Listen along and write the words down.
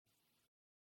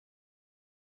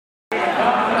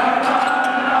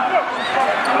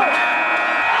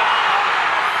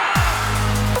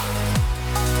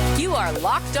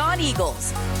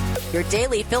your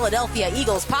daily Philadelphia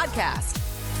Eagles podcast.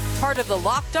 Part of the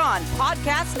Locked On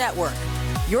Podcast Network,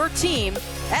 your team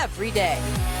every day.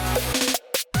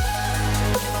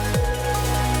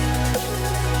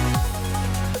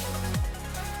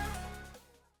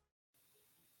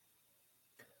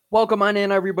 Welcome on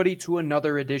in, everybody, to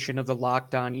another edition of the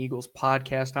Locked On Eagles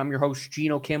podcast. I'm your host,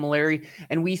 Gino Camilleri,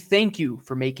 and we thank you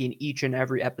for making each and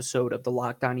every episode of the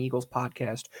Locked On Eagles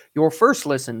podcast your first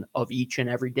listen of each and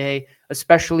every day,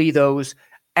 especially those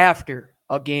after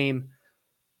a game.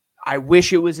 I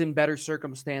wish it was in better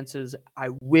circumstances. I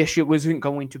wish it wasn't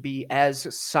going to be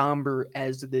as somber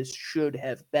as this should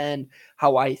have been,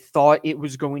 how I thought it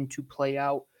was going to play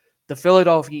out. The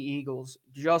Philadelphia Eagles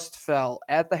just fell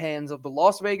at the hands of the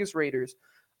Las Vegas Raiders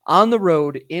on the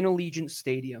road in Allegiant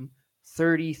Stadium,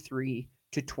 33-22.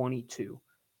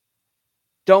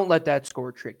 Don't let that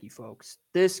score trick you, folks.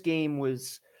 This game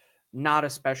was not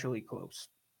especially close.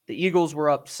 The Eagles were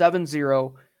up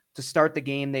 7-0 to start the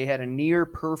game. They had a near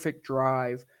perfect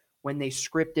drive when they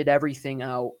scripted everything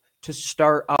out to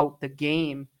start out the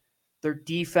game. Their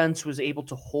defense was able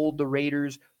to hold the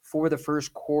Raiders for the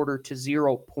first quarter to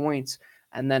 0 points.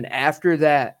 And then after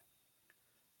that,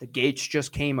 the gates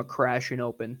just came a crashing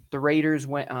open. The Raiders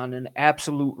went on an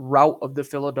absolute rout of the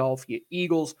Philadelphia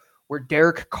Eagles, where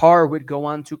Derek Carr would go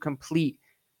on to complete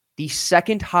the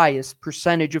second highest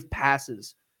percentage of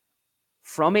passes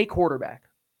from a quarterback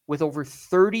with over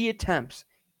 30 attempts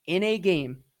in a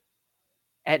game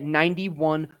at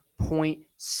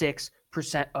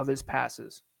 91.6% of his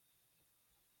passes.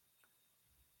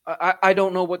 I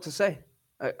don't know what to say.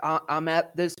 I'm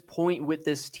at this point with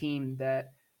this team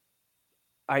that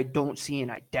I don't see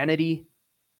an identity.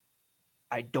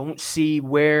 I don't see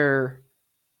where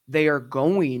they are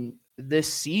going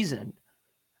this season.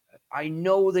 I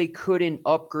know they couldn't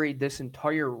upgrade this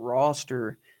entire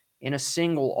roster in a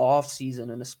single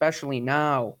offseason, and especially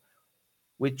now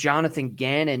with Jonathan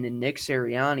Gannon and Nick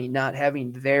Sirianni not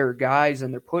having their guys,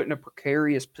 and they're put in a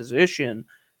precarious position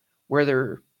where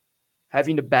they're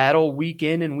having to battle week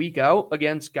in and week out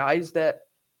against guys that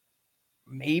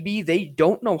maybe they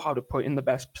don't know how to put in the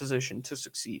best position to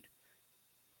succeed.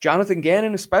 Jonathan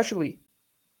Gannon especially.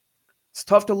 It's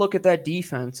tough to look at that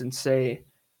defense and say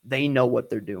they know what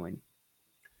they're doing.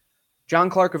 John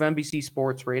Clark of NBC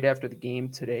Sports, right after the game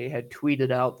today, had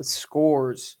tweeted out the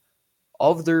scores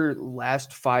of their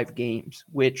last 5 games,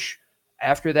 which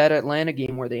after that Atlanta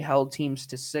game where they held teams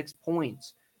to 6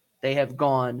 points, they have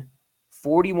gone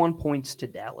 41 points to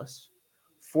Dallas,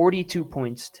 42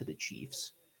 points to the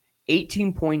Chiefs,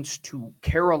 18 points to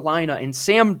Carolina, and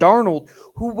Sam Darnold,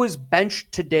 who was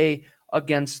benched today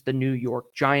against the New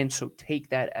York Giants, so take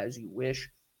that as you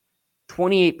wish.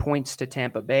 28 points to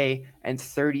Tampa Bay and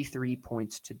 33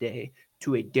 points today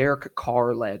to a Derek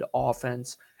Carr-led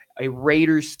offense, a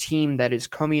Raiders team that is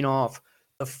coming off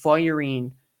the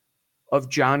firing of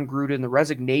John Gruden, the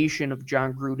resignation of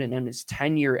John Gruden and his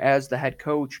tenure as the head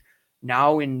coach,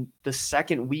 now in the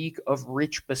second week of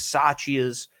Rich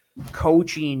Bisaccia's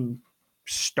coaching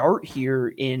start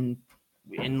here in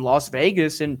Las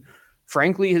Vegas, and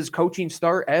frankly, his coaching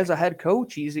start as a head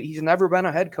coach. He's never been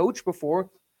a head coach before.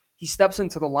 He steps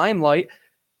into the limelight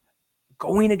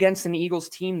going against an Eagles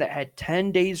team that had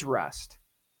 10 days rest,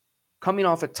 coming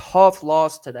off a tough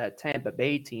loss to that Tampa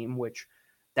Bay team, which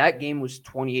that game was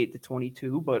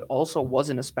 28-22, but also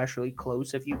wasn't especially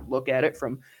close if you look at it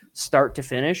from start to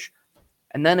finish.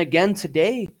 And then again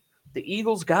today, the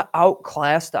Eagles got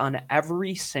outclassed on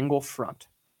every single front.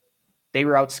 They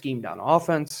were out-schemed on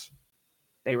offense.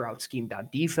 They were out-schemed on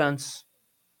defense.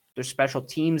 Their special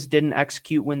teams didn't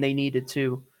execute when they needed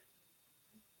to.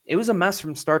 It was a mess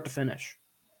from start to finish.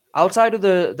 Outside of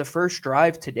the first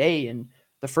drive today and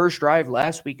the first drive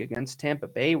last week against Tampa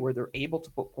Bay, where they're able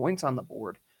to put points on the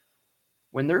board,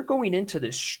 when they're going into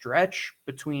this stretch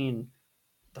between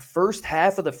the first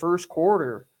half of the first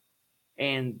quarter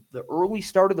and the early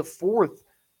start of the fourth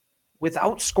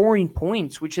without scoring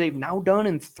points, which they've now done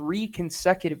in 3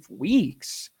 consecutive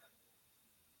weeks,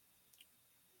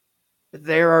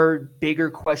 there are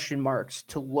bigger question marks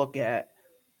to look at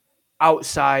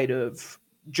outside of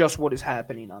just what is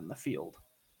happening on the field.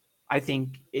 I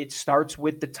think it starts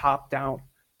with the top down.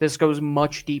 This goes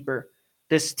much deeper.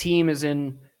 This team is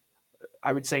in,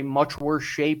 I would say, much worse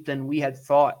shape than we had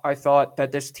thought. I thought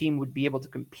that this team would be able to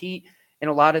compete in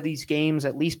a lot of these games,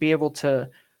 at least be able to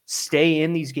stay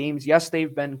in these games. Yes,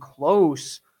 they've been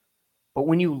close, but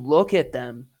when you look at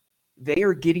them, they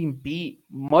are getting beat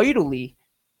mightily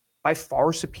by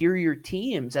far superior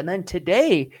teams. And then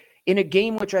today, in a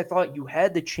game which I thought you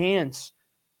had the chance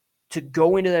to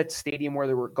go into that stadium where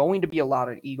there were going to be a lot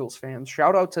of Eagles fans.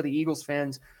 Shout out to the Eagles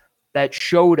fans that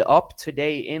showed up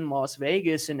today in Las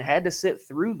Vegas and had to sit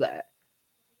through that.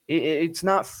 It's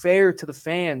not fair to the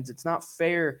fans. It's not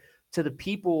fair to the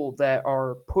people that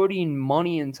are putting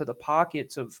money into the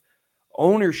pockets of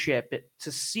ownership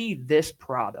to see this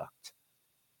product.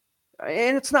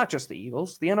 And it's not just the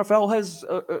Eagles. The NFL has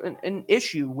an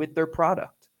issue with their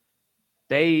product.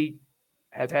 They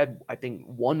have had, I think,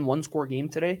 one-score game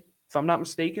today, if I'm not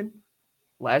mistaken.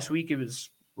 Last week, it was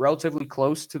relatively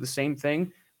close to the same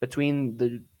thing between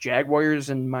the Jaguars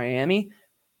and Miami.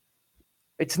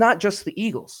 It's not just the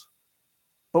Eagles.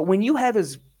 But when you have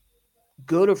as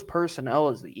good of personnel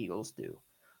as the Eagles do,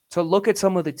 to look at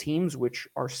some of the teams which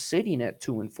are sitting at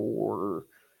 2-4, or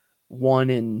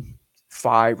 1-5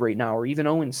 right now, or even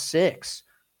 0-6,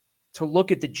 to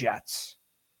look at the Jets,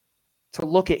 to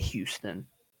look at Houston,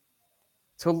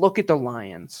 to look at the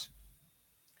Lions,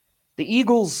 the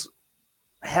Eagles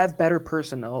have better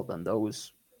personnel than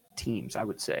those teams, I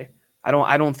would say. I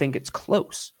don't think it's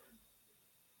close.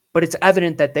 But it's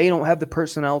evident that they don't have the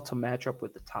personnel to match up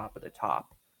with the top of the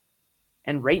top.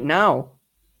 And right now,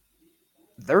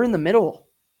 they're in the middle.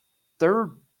 They're,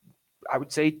 I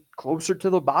would say, closer to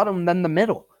the bottom than the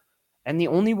middle. And the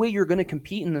only way you're going to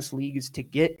compete in this league is to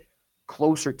get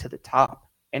closer to the top.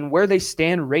 And where they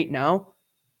stand right now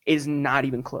is not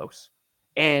even close.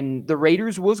 And the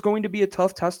Raiders was going to be a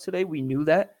tough test today. We knew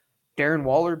that. Darren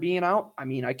Waller being out. I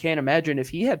mean, I can't imagine if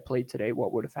he had played today,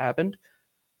 what would have happened.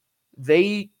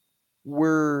 They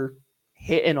were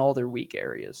hitting all their weak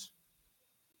areas.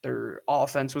 Their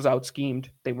offense was out-schemed.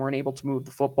 They weren't able to move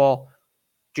the football.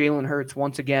 Jalen Hurts,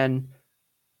 once again,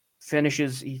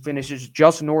 finishes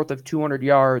just north of 200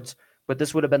 yards, but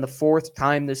this would have been the fourth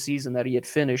time this season that he had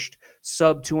finished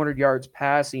sub 200 yards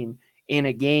passing in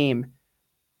a game.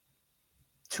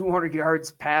 200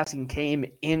 yards passing came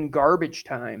in garbage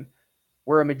time,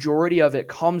 where a majority of it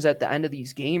comes at the end of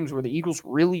these games where the Eagles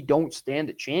really don't stand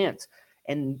a chance.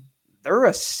 And they're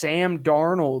a Sam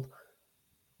Darnold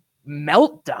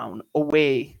meltdown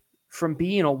away from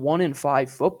being a 1-5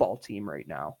 football team right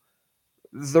now.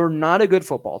 They're not a good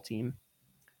football team.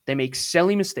 They make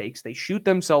silly mistakes. They shoot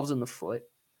themselves in the foot.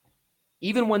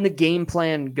 Even when the game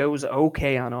plan goes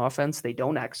okay on offense, they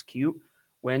don't execute.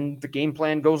 When the game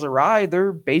plan goes awry,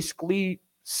 they're basically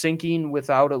sinking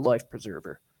without a life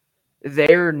preserver.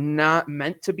 They're not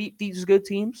meant to beat these good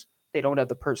teams. They don't have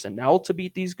the personnel to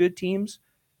beat these good teams.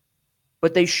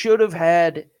 But they should have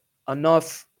had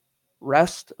enough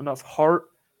rest, enough heart,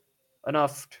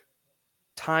 enough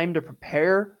time to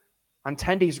prepare on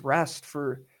 10 days rest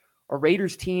for a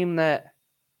Raiders team that,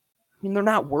 I mean, they're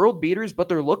not world beaters, but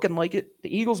they're looking like it.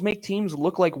 The Eagles make teams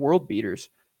look like world beaters.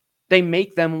 They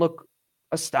make them look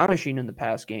astonishing in the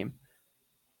pass game.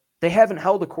 They haven't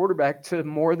held a quarterback to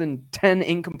more than 10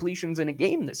 incompletions in a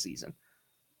game this season.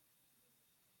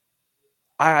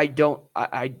 I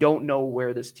don't know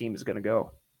where this team is going to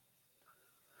go.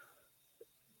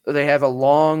 They have a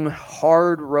long,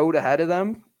 hard road ahead of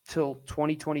them till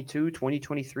 2022,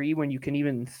 2023, when you can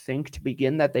even think to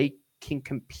begin that they can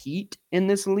compete in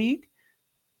this league.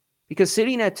 Because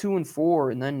sitting at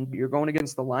 2-4, and then you're going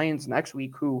against the Lions next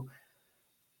week, who,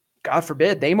 God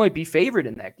forbid, they might be favored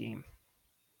in that game.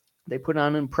 They put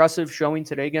on an impressive showing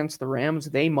today against the Rams.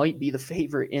 They might be the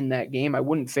favorite in that game. I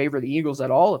wouldn't favor the Eagles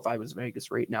at all if I was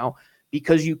Vegas right now,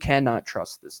 because you cannot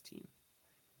trust this team.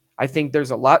 I think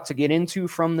there's a lot to get into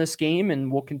from this game,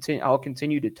 and I'll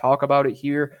continue to talk about it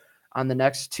here on the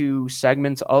next two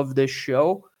segments of this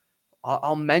show.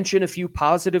 I'll mention a few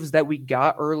positives that we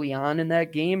got early on in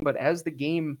that game, but as the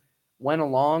game went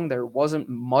along, there wasn't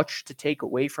much to take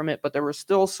away from it, but there were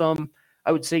still some,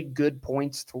 I would say, good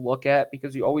points to look at,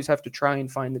 because you always have to try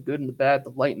and find the good and the bad, the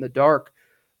light and the dark.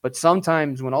 But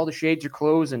sometimes when all the shades are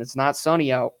closed and it's not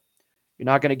sunny out, you're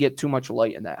not going to get too much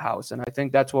light in that house. And I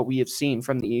think that's what we have seen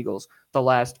from the Eagles the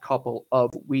last couple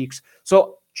of weeks.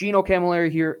 So Gino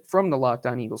Camilleri here from the Locked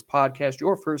On Eagles podcast,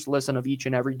 your first listen of each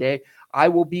and every day. I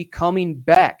will be coming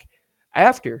back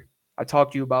after I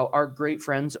talk to you about our great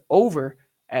friends over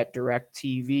at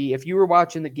DirecTV. If you were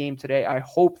watching the game today, I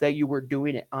hope that you were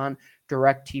doing it on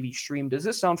DirecTV Stream. Does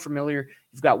this sound familiar?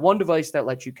 You've got one device that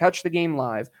lets you catch the game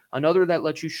live, another that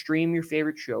lets you stream your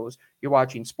favorite shows, you're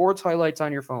watching sports highlights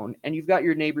on your phone, and you've got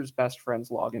your neighbor's best friends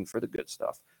login for the good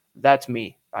stuff. That's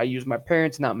me. I use my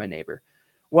parents, not my neighbor.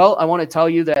 Well, I want to tell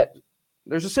you that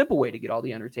there's a simple way to get all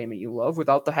the entertainment you love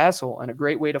without the hassle, and a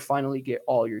great way to finally get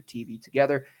all your TV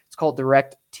together. It's called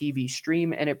DirecTV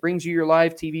Stream, and it brings you your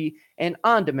live TV and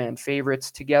on-demand favorites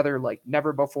together like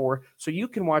never before, so you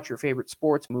can watch your favorite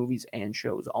sports, movies, and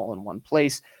shows all in one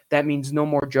place. That means no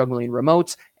more juggling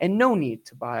remotes and no need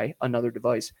to buy another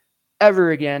device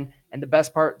ever again. And the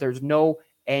best part, there's no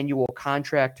annual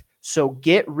contract. So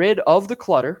get rid of the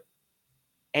clutter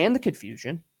and the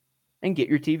confusion and get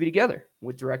your TV together.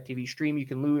 With DirecTV Stream, you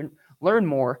can learn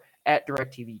more at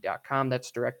directtv.com.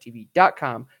 That's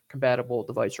directtv.com. Compatible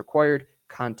device required.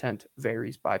 Content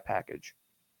varies by package.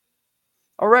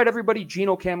 All right, everybody,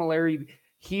 Gino Camilleri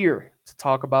here to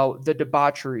talk about the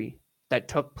debauchery that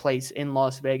took place in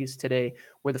Las Vegas today,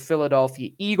 where the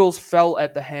Philadelphia Eagles fell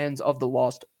at the hands of the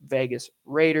Las Vegas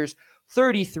Raiders,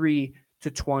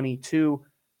 33-22.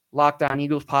 Locked On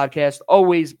Eagles podcast,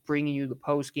 always bringing you the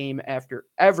post game after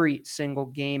every single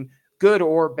game, good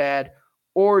or bad,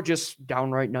 or just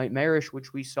downright nightmarish,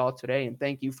 which we saw today. And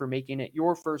thank you for making it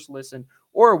your first listen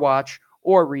or watch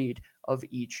or read of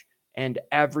each and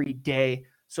every day.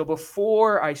 So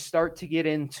before I start to get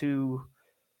into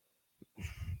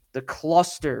the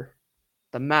cluster,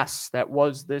 the mess that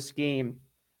was this game,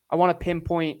 I want to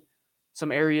pinpoint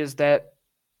some areas that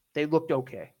they looked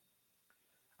okay.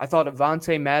 I thought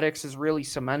Avonte Maddox has really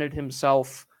cemented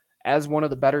himself as one of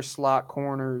the better slot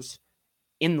corners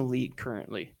in the league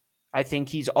currently. I think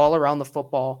he's all around the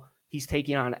football. He's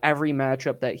taking on every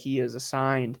matchup that he is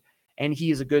assigned, and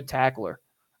he is a good tackler.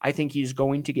 I think he's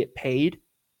going to get paid.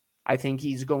 I think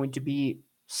he's going to be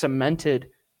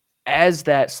cemented as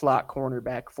that slot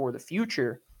cornerback for the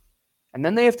future. And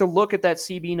then they have to look at that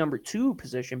CB number 2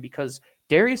 position because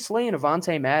Darius Slay and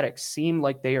Avonte Maddox seem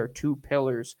like they are two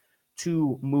pillars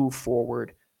to move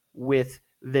forward with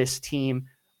this team.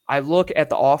 I look at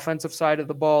the offensive side of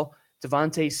the ball.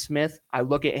 Devontae Smith, I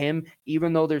look at him,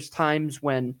 even though there's times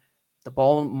when the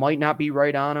ball might not be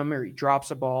right on him or he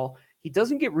drops a ball, he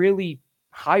doesn't get really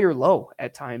high or low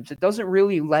at times. It doesn't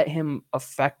really let him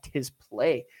affect his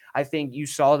play. I think you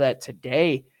saw that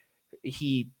today.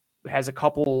 He has a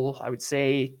couple, I would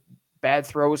say, bad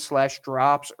throws /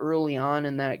 drops early on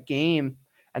in that game.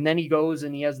 And then he goes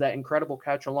and he has that incredible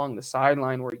catch along the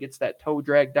sideline where he gets that toe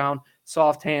drag down,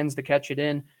 soft hands to catch it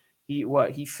in.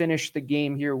 He finished the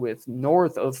game here with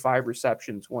north of 5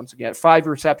 receptions once again. 5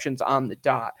 receptions on the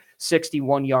dot,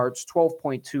 61 yards,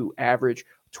 12.2 average,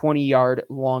 20-yard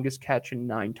longest catch and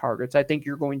 9 targets. I think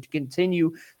you're going to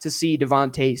continue to see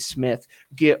Devontae Smith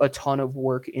get a ton of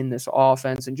work in this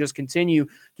offense and just continue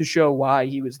to show why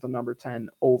he was the number 10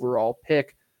 overall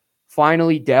pick.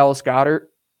 Finally, Dallas Goedert.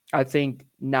 I think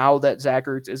now that Zach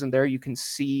Ertz isn't there, you can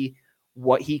see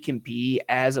what he can be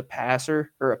as a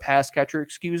passer or a pass catcher,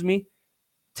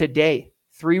 Today,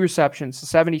 3 receptions,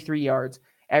 73 yards,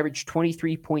 averaged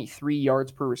 23.3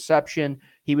 yards per reception.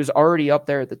 He was already up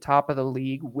there at the top of the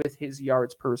league with his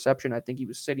yards per reception. I think he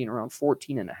was sitting around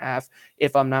 14.5,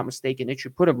 if I'm not mistaken. It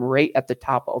should put him right at the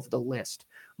top of the list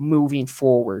moving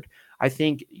forward. I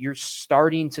think you're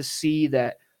starting to see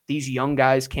that these young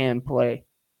guys can play,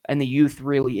 and the youth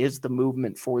really is the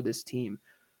movement for this team,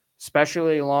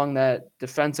 especially along that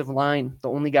defensive line. The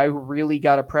only guy who really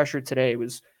got a pressure today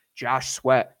was Josh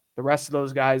Sweat. The rest of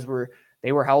those guys were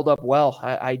held up well.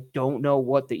 I don't know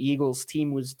what the Eagles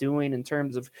team was doing in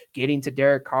terms of getting to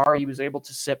Derek Carr. He was able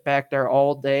to sit back there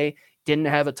all day, didn't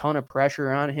have a ton of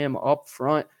pressure on him up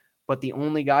front, but the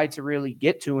only guy to really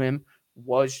get to him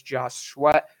was Josh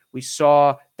Sweat. We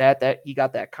saw that he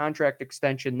got that contract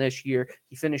extension this year.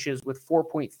 He finishes with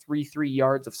 4.33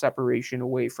 yards of separation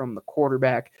away from the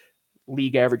quarterback.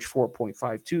 League average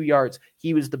 4.52 yards.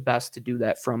 He was the best to do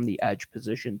that from the edge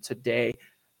position today.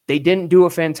 They didn't do a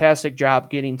fantastic job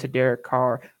getting to Derek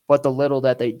Carr, but the little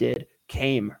that they did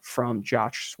came from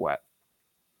Josh Sweat.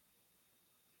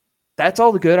 That's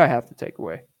all the good I have to take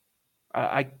away.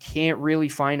 I can't really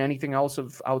find anything else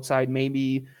of outside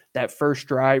maybe that first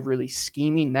drive, really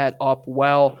scheming that up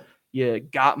well. You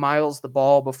got Miles the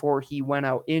ball before he went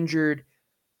out injured.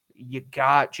 You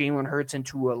got Jalen Hurts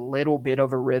into a little bit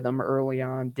of a rhythm early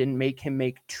on, didn't make him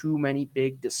make too many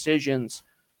big decisions.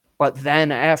 But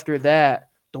then after that,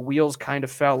 the wheels kind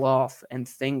of fell off and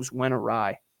things went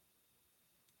awry.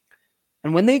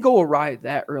 And when they go awry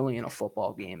that early in a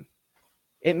football game,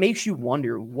 it makes you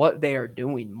wonder what they are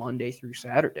doing Monday through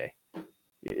Saturday.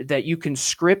 That you can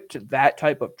script that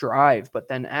type of drive, but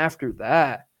then after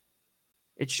that,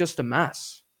 it's just a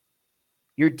mess.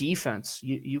 Your defense,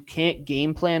 you can't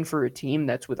game plan for a team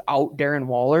that's without Darren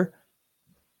Waller.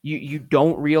 You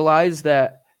don't realize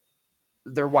that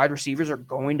their wide receivers are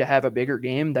going to have a bigger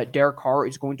game, that Derek Carr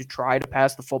is going to try to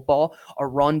pass the football. A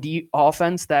run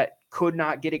offense that could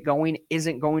not get it going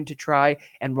isn't going to try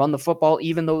and run the football,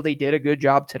 even though they did a good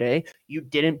job today. You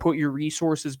didn't put your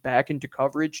resources back into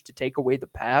coverage to take away the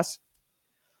pass.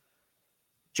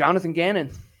 Jonathan Gannon,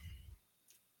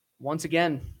 once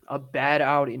again, a bad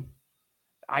outing.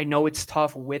 I know it's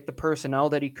tough with the personnel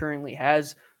that he currently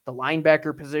has, The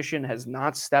linebacker position has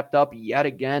not stepped up yet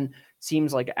again.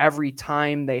 Seems like every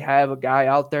time they have a guy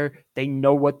out there, they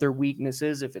know what their weakness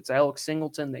is. If it's Alex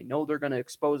Singleton, they know they're going to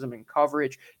expose him in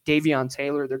coverage. Davion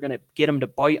Taylor, they're going to get him to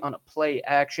bite on a play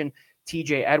action.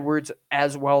 TJ Edwards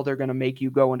as well, they're going to make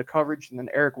you go into coverage. And then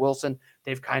Eric Wilson,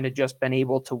 they've kind of just been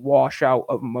able to wash out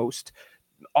of most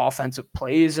offensive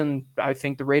plays. And I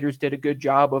think the Raiders did a good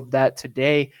job of that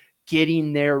today,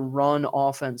 getting their run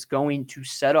offense going to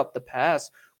set up the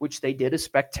pass, which they did a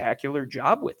spectacular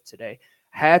job with today.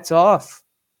 Hats off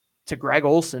to Greg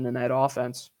Olsen in that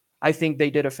offense. I think they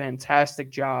did a fantastic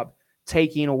job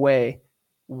taking away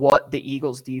what the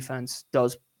Eagles defense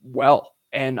does well.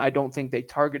 And I don't think they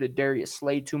targeted Darius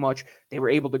Slay too much. They were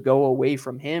able to go away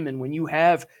from him. And when you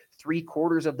have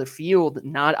 3/4 of the field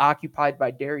not occupied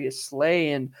by Darius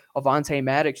Slay and Avonte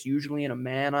Maddox, usually in a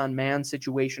man-on-man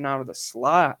situation out of the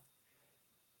slot,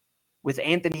 with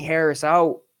Anthony Harris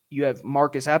out, you have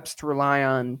Marcus Epps to rely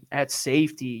on at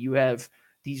safety. You have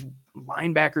these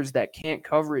linebackers that can't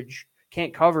cover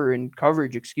in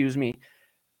coverage,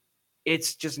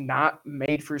 It's just not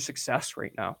made for success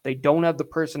right now. They don't have the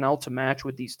personnel to match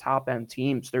with these top end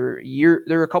teams. They're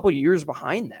a couple of years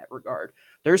behind that regard.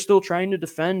 They're still trying to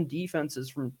defend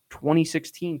defenses from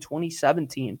 2016,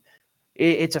 2017.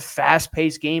 It's a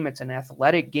fast-paced game. It's an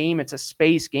athletic game. It's a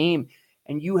space game.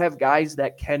 And you have guys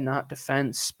that cannot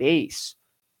defend space.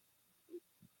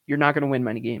 You're not going to win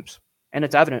many games. And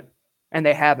it's evident. And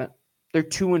they haven't. They're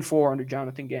 2-4 under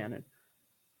Jonathan Gannon.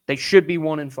 They should be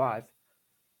 1-5.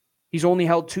 He's only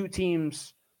held two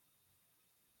teams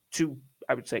to,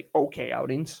 I would say, okay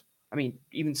outings. I mean,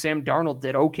 even Sam Darnold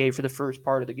did okay for the first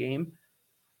part of the game.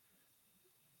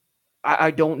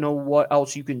 I don't know what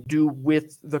else you can do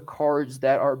with the cards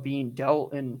that are being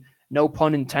dealt, and no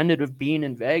pun intended of being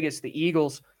in Vegas. The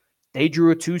Eagles, they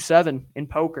drew a 2-7 in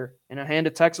poker. In a hand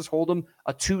of Texas Hold'em,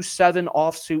 a 2-7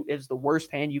 offsuit is the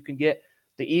worst hand you can get.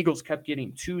 The Eagles kept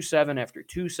getting 2-7 after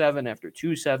 2-7 after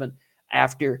 2-7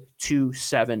 after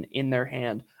 2-7 in their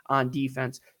hand on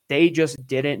defense. They just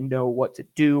didn't know what to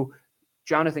do.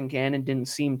 Jonathan Gannon didn't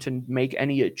seem to make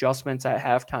any adjustments at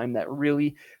halftime that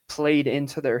really played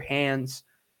into their hands.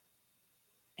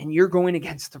 And you're going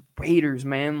against the Raiders,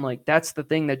 man. Like, that's the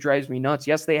thing that drives me nuts.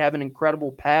 Yes, they have an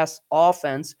incredible pass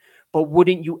offense, but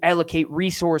wouldn't you allocate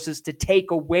resources to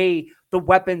take away the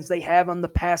weapons they have on the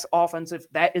pass offense? If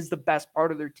that is the best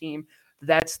part of their team,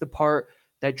 that's the part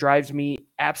that drives me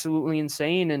absolutely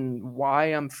insane and why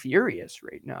I'm furious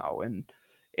right now. And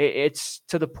it's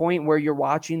to the point where you're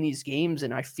watching these games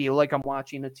and I feel like I'm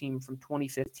watching a team from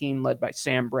 2015 led by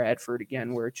Sam Bradford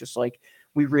again, where it's just like,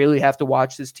 we really have to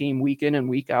watch this team week in and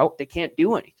week out. They can't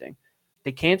do anything.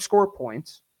 They can't score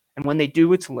points. And when they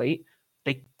do, it's late.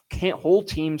 They can't hold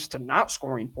teams to not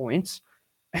scoring points.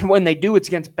 And when they do, it's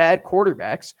against bad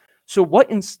quarterbacks. So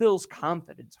what instills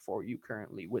confidence for you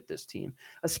currently with this team,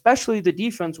 especially the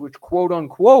defense, which quote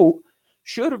unquote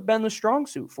should have been the strong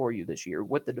suit for you this year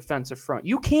with the defensive front?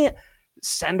 You can't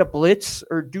send a blitz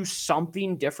or do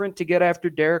something different to get after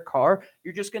Derek Carr.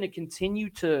 You're just going to continue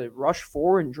to rush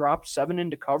 4 and drop 7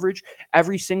 into coverage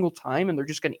every single time, and they're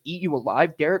just going to eat you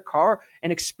alive. Derek Carr,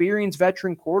 an experienced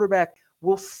veteran quarterback,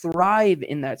 will thrive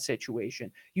in that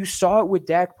situation. You saw it with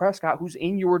Dak Prescott, who's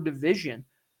in your division.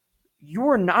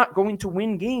 You're not going to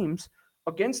win games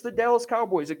against the Dallas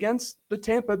Cowboys, against the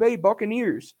Tampa Bay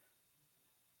Buccaneers,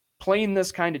 playing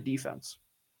this kind of defense.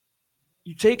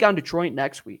 You take on Detroit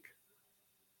next week.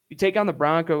 You take on the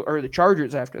Broncos or the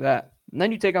Chargers after that. And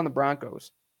then you take on the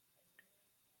Broncos.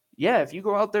 Yeah, if you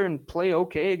go out there and play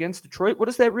okay against Detroit, what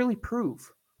does that really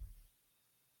prove?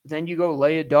 Then you go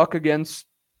lay a duck against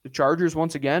the Chargers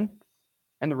once again,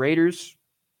 and the Raiders,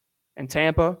 and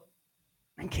Tampa,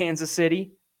 and Kansas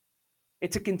City.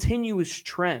 It's a continuous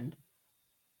trend.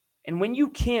 And when you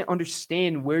can't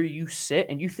understand where you sit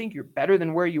and you think you're better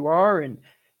than where you are and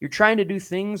you're trying to do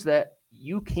things that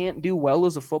you can't do well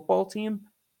as a football team,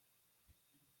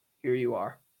 here you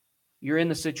are. You're in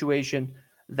the situation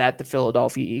that the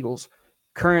Philadelphia Eagles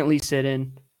currently sit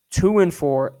in,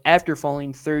 2-4 after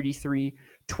falling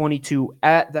 33-22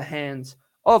 at the hands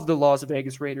of the Las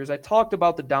Vegas Raiders. I talked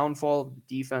about the downfall of the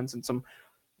defense and some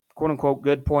quote-unquote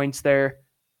good points there.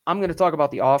 I'm going to talk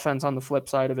about the offense on the flip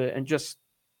side of it and just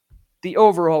the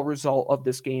overall result of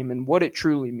this game and what it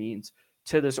truly means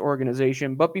to this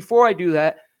organization. But before I do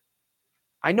that,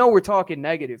 I know we're talking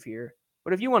negative here,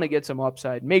 but if you want to get some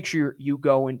upside, make sure you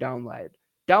go and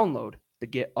download the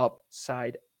Get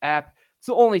Upside app. It's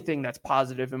the only thing that's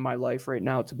positive in my life right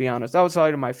now, to be honest.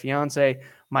 Outside of my fiance,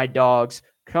 my dogs,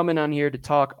 coming on here to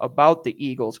talk about the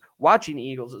Eagles. Watching the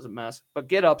Eagles is a mess, but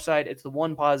Get Upside, it's the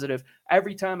one positive.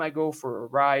 Every time I go for a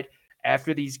ride,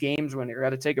 after these games when you're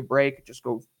got to take a break, just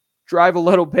go drive a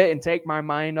little bit and take my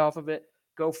mind off of it.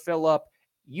 Go fill up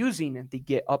using the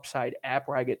Get Upside app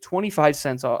where I get 25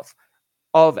 cents off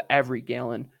of every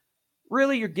gallon.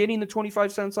 Really, you're getting the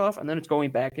 25 cents off and then it's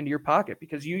going back into your pocket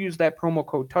because you use that promo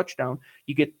code touchdown.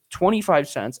 You get 25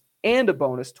 cents and a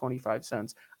bonus 25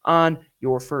 cents on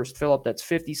your first fill up. That's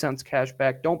 50 cents cash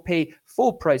back. Don't pay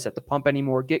full price at the pump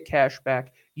anymore. Get cash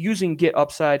back using Get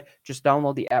Upside. Just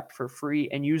download the app for free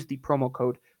and use the promo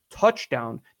code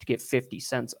touchdown to get 50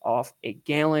 cents off a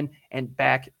gallon and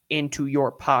back into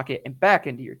your pocket and back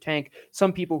into your tank.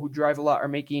 Some people who drive a lot are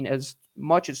making as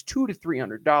much as $200 to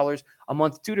 $300 a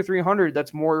month. $200 to $300,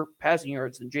 that's more passing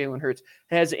yards than Jalen Hurts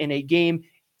has in a game.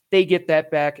 They get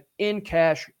that back in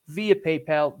cash via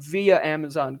PayPal, via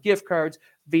Amazon gift cards,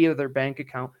 via their bank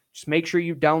account. Just make sure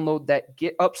you download that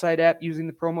Get Upside app using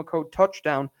the promo code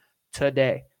touchdown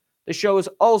today. The show is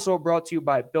also brought to you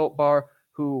by Built Bar,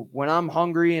 who, when I'm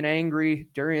hungry and angry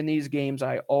during these games,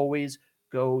 I always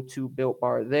go to Built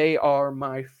Bar. They are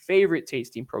my favorite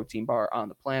tasting protein bar on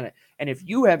the planet. And if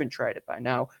you haven't tried it by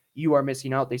now, you are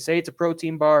missing out. They say it's a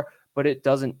protein bar, but it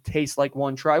doesn't taste like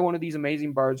one. Try one of these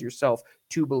amazing bars yourself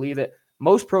to believe it.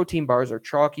 Most protein bars are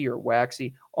chalky or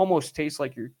waxy, almost taste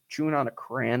like you're chewing on a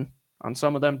crayon on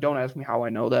some of them. Don't ask me how I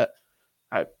know that.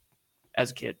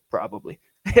 As a kid, probably.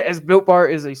 As Built Bar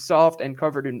is a soft and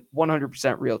covered in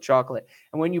 100% real chocolate.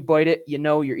 And when you bite it, you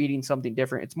know you're eating something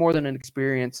different. It's more than an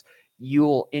experience.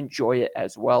 You'll enjoy it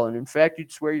as well. And in fact,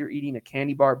 you'd swear you're eating a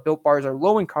candy bar. Built Bars are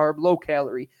low in carb, low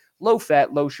calorie, low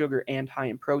fat, low sugar, and high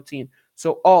in protein.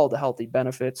 So all the healthy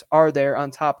benefits are there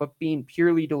on top of being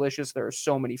purely delicious. There are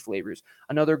so many flavors.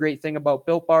 Another great thing about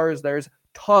Built Bar is there's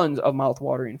tons of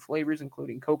mouth-watering flavors,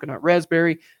 including coconut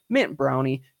raspberry, mint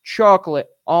brownie, chocolate,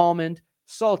 almond,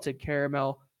 salted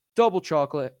caramel, double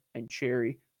chocolate, and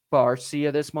cherry bar.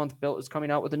 This month, Built is coming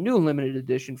out with a new limited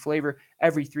edition flavor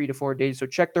every 3 to 4 days. So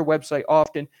check their website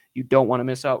often. You don't want to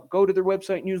miss out. Go to their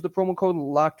website and use the promo code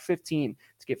LOCKED15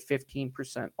 to get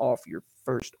 15% off your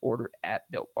first order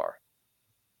at Built Bar.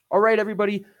 All right,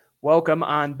 everybody, welcome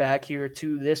on back here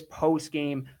to this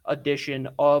post-game edition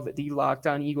of the Locked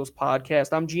On Eagles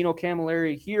podcast. I'm Gino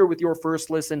Camilleri here with your first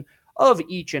listen of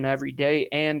each and every day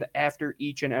and after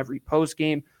each and every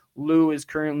post-game. Lou is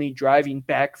currently driving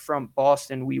back from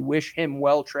Boston. We wish him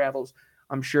well travels.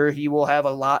 I'm sure he will have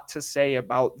a lot to say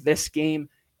about this game,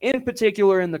 in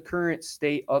particular in the current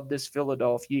state of this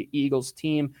Philadelphia Eagles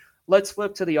team. Let's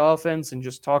flip to the offense and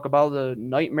just talk about the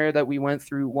nightmare that we went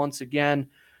through once again.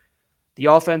 The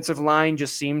offensive line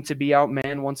just seemed to be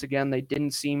outmanned once again. They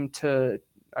didn't seem to,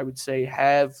 I would say,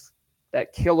 have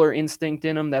that killer instinct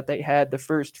in them that they had the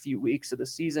first few weeks of the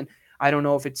season. I don't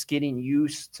know if it's getting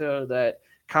used to that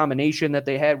combination that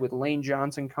they had with Lane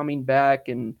Johnson coming back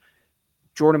and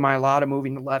Jordan Mailata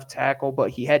moving to left tackle, but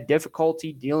he had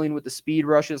difficulty dealing with the speed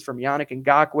rushes from Yannick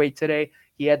Ngakoue today.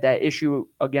 He had that issue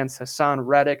against Hassan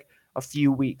Reddick a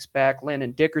few weeks back.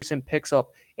 Landon Dickerson picks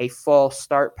up a false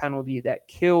start penalty that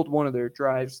killed one of their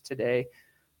drives today.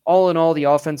 All in all, the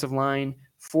offensive line,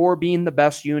 for being the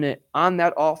best unit on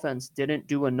that offense, didn't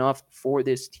do enough for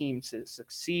this team to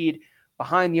succeed.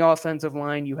 Behind the offensive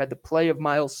line, you had the play of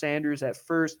Miles Sanders at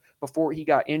first. Before he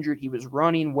got injured, he was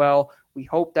running well. We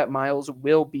hope that Miles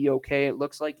will be okay. It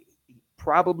looks like he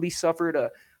probably suffered a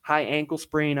high ankle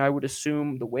sprain, I would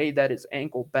assume, the way that his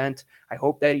ankle bent. I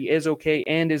hope that he is okay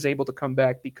and is able to come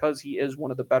back because he is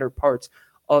one of the better parts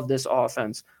of this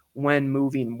offense when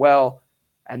moving well.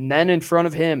 And then in front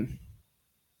of him,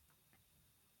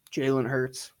 Jalen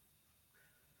Hurts.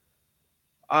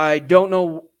 I don't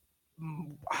know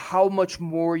how much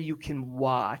more you can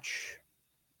watch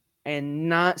and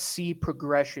not see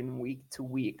progression week to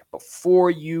week before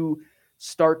you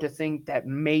start to think that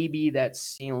maybe that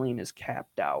ceiling is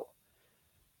capped out.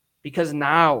 Because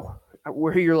now,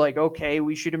 where you're like, okay,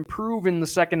 we should improve in the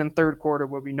second and third quarter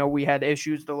where we know we had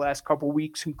issues the last couple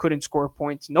weeks and couldn't score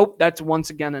points. Nope, that's once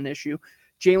again an issue.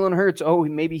 Jalen Hurts,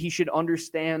 maybe he should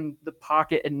understand the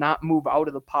pocket and not move out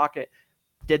of the pocket.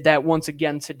 Did that once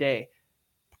again today.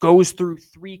 Goes through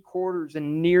 3 quarters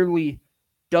and nearly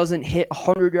doesn't hit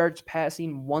 100 yards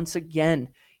passing once again.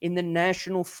 In the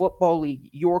National Football League,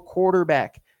 your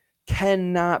quarterback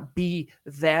cannot be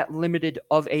that limited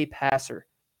of a passer.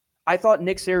 I thought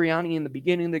Nick Sirianni in the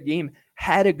beginning of the game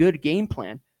had a good game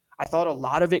plan. I thought a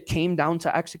lot of it came down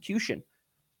to execution.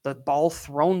 The ball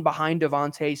thrown behind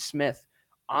Devontae Smith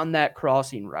on that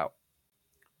crossing route.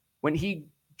 When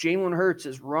Jalen Hurts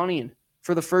is running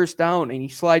for the first down and he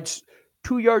slides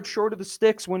 2 yards short of the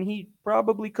sticks when he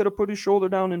probably could have put his shoulder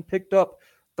down and picked up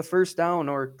the first down,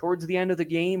 or towards the end of the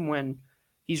game when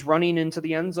He's running into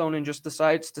the end zone and just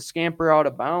decides to scamper out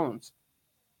of bounds.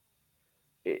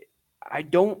 I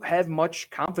don't have much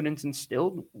confidence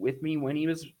instilled with me when he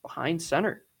was behind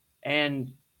center.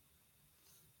 And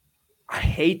I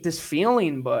hate this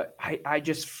feeling, but I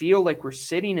just feel like we're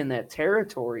sitting in that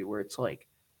territory where it's like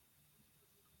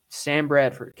Sam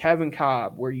Bradford, Kevin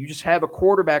Cobb, where you just have a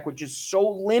quarterback which is so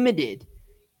limited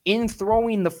in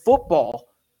throwing the football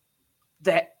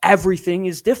that everything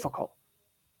is difficult.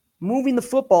 Moving the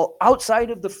football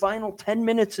outside of the final 10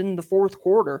 minutes in the fourth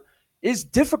quarter is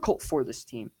difficult for this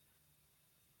team.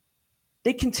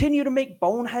 They continue to make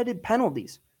boneheaded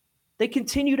penalties. They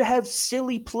continue to have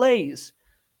silly plays,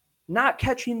 not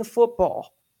catching the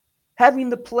football,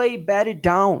 having the play batted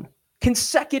down,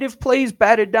 consecutive plays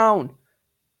batted down.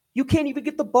 You can't even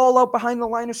get the ball out behind the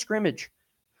line of scrimmage.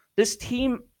 This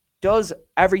team does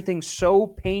everything so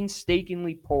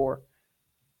painstakingly poor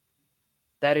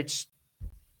that it's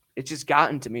just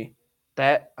gotten to me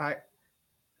that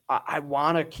I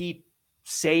want to keep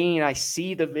saying I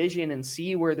see the vision and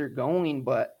see where they're going,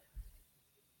 but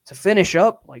to finish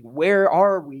up, like, where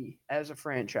are we as a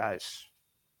franchise?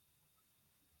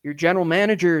 Your general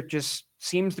manager just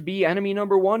seems to be enemy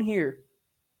number one here.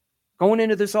 Going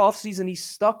into this offseason, he's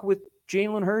stuck with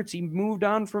Jalen Hurts. He moved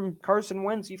on from Carson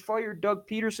Wentz. He fired Doug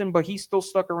Peterson, but he's still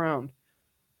stuck around.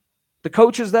 The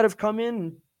coaches that have come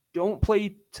in don't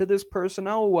play to this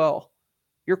personnel well.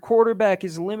 Your quarterback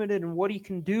is limited in what he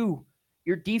can do.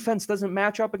 Your defense doesn't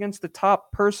match up against the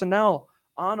top personnel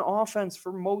on offense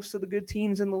for most of the good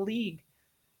teams in the league.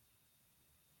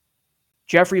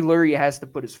 Jeffrey Lurie has to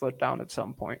put his foot down at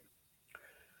some point.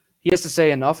 He has to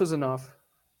say enough is enough.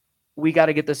 We got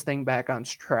to get this thing back on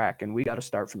track, and we got to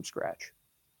start from scratch.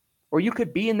 Or you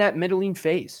could be in that middling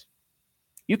phase.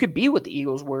 You could be what the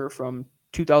Eagles were from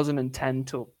 2010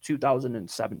 till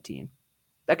 2017.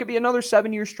 That could be another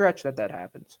 7-year stretch that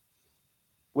happens.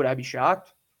 Would I be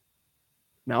shocked?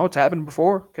 No, it's happened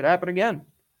before. Could happen again.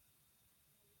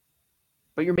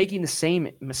 But you're making the same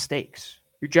mistakes.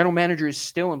 Your general manager is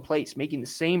still in place, making the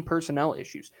same personnel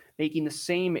issues, making the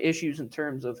same issues in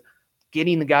terms of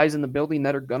getting the guys in the building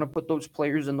that are going to put those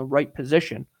players in the right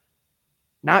position.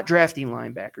 Not drafting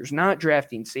linebackers, not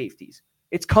drafting safeties.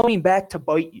 It's coming back to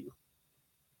bite you.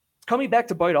 It's coming back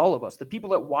to bite all of us, the people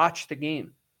that watch the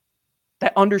game,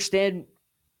 that understand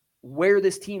where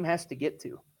this team has to get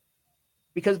to.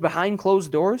 Because behind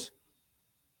closed doors,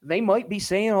 they might be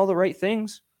saying all the right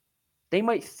things. They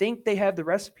might think they have the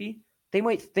recipe. They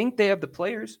might think they have the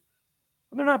players.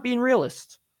 But they're not being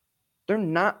realists. They're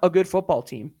not a good football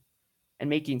team. And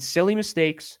making silly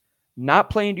mistakes, not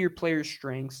playing to your players'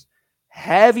 strengths,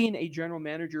 having a general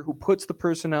manager who puts the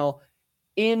personnel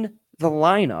in the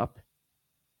lineup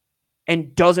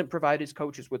and doesn't provide his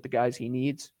coaches with the guys he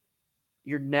needs,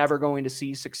 you're never going to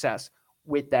see success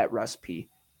with that recipe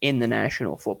in the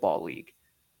National Football League.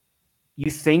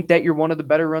 You think that you're one of the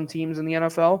better run teams in the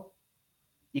NFL?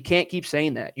 You can't keep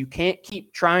saying that. You can't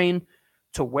keep trying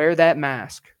to wear that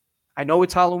mask. I know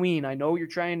it's Halloween. I know you're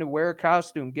trying to wear a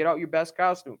costume. Get out your best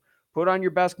costume. Put on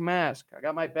your best mask. I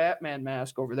got my Batman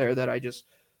mask over there that I just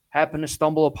happened to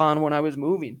stumble upon when I was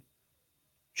moving. You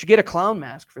should get a clown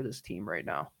mask for this team right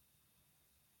now.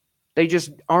 They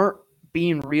just aren't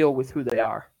being real with who they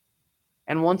are.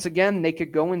 And once again, they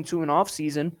could go into an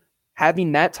offseason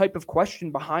having that type of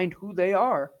question behind who they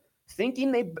are,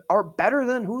 thinking they are better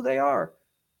than who they are.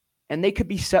 And they could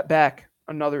be set back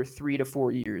another 3 to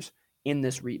 4 years in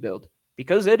this rebuild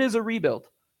because it is a rebuild.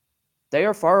 They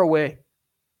are far away.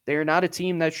 They are not a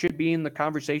team that should be in the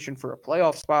conversation for a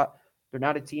playoff spot. They're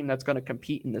not a team that's going to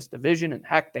compete in this division. And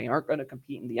heck, they aren't going to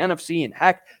compete in the NFC. And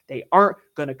heck, they aren't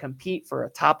going to compete for a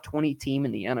top 20 team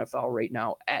in the NFL right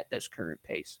now at this current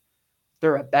pace.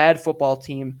 They're a bad football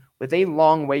team with a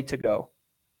long way to go.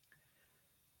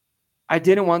 I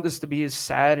didn't want this to be as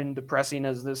sad and depressing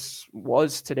as this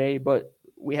was today, but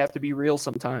we have to be real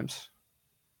sometimes.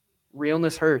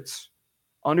 Realness hurts.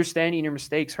 Understanding your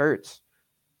mistakes hurts.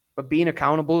 But being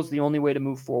accountable is the only way to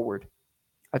move forward.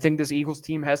 I think this Eagles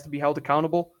team has to be held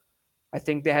accountable. I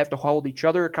think they have to hold each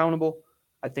other accountable.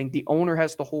 I think the owner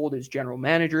has to hold his general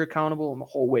manager accountable and the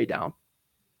whole way down.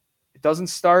 It doesn't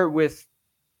start with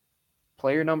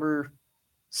player number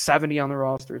 70 on the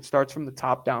roster. It starts from the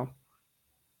top down.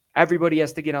 Everybody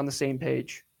has to get on the same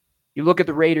page. You look at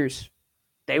the Raiders.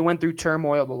 They went through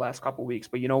turmoil the last couple weeks,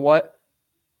 but you know what?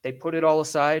 They put it all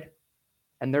aside,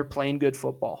 and they're playing good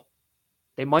football.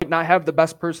 They might not have the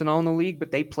best personnel in the league,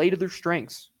 but they play to their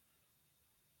strengths.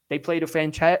 They did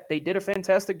a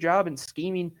fantastic job in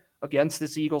scheming against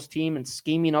this Eagles team and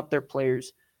scheming up their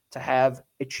players to have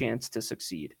a chance to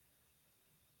succeed.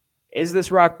 Is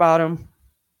this rock bottom?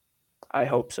 I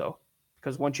hope so.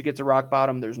 Because once you get to rock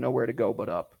bottom, there's nowhere to go but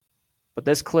up. But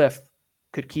this cliff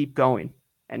could keep going,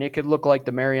 and it could look like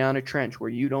the Mariana Trench where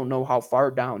you don't know how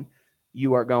far down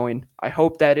you are going. I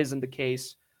hope that isn't the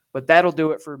case, but that'll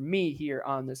do it for me here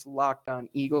on this Locked On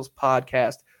Eagles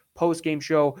podcast post-game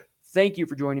show. Thank you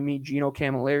for joining me, Gino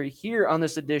Camilleri, here on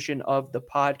this edition of the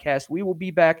podcast. We will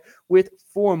be back with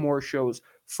 4 more shows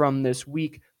from this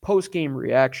week, post-game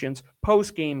reactions,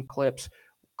 post-game clips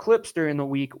during the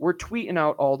week. We're tweeting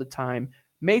out all the time.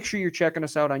 Make sure you're checking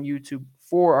us out on YouTube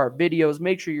for our videos.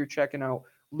 Make sure you're checking out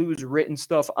Lou's written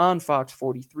stuff on Fox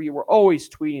 43. We're always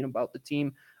tweeting about the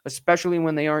team, especially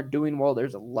when they aren't doing well.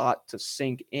 There's a lot to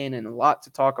sink in and a lot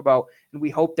to talk about. And we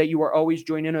hope that you are always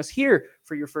joining us here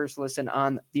for your first listen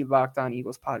on the Locked On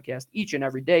Eagles podcast each and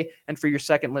every day. And for your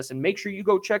second listen, make sure you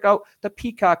go check out the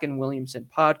Peacock and Williamson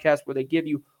podcast, where they give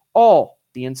you all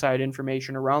the inside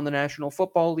information around the National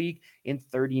Football League in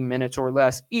 30 minutes or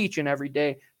less each and every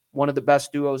day. One of the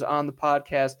best duos on the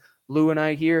podcast. Lou and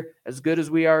I here, as good as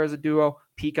we are as a duo,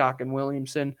 Peacock and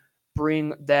Williamson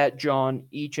bring that John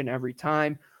each and every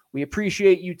time. We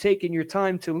appreciate you taking your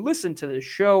time to listen to this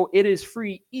show. It is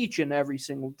free each and every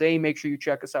single day. Make sure you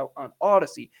check us out on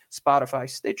Odyssey, Spotify,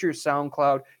 Stitcher,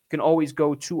 SoundCloud. You can always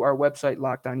go to our website,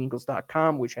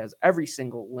 lockedoneagles.com, which has every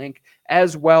single link,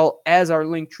 as well as our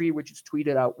link tree, which is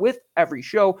tweeted out with every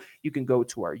show. You can go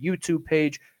to our YouTube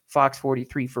page, Fox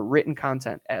 43, for written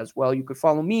content as well. You can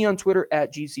follow me on Twitter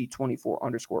at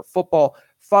GC24_football.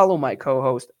 Follow my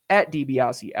co-host at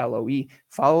DiBiase-LOE.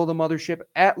 Follow the mothership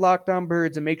at Locked On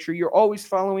Birds, and make sure you're always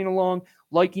following along,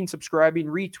 liking, subscribing,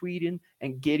 retweeting,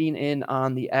 and getting in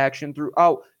on the action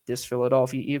throughout this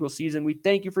Philadelphia Eagles season. We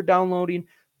thank you for downloading.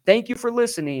 Thank you for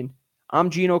listening. I'm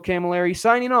Gino Camilleri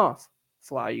signing off.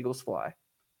 Fly, Eagles, fly.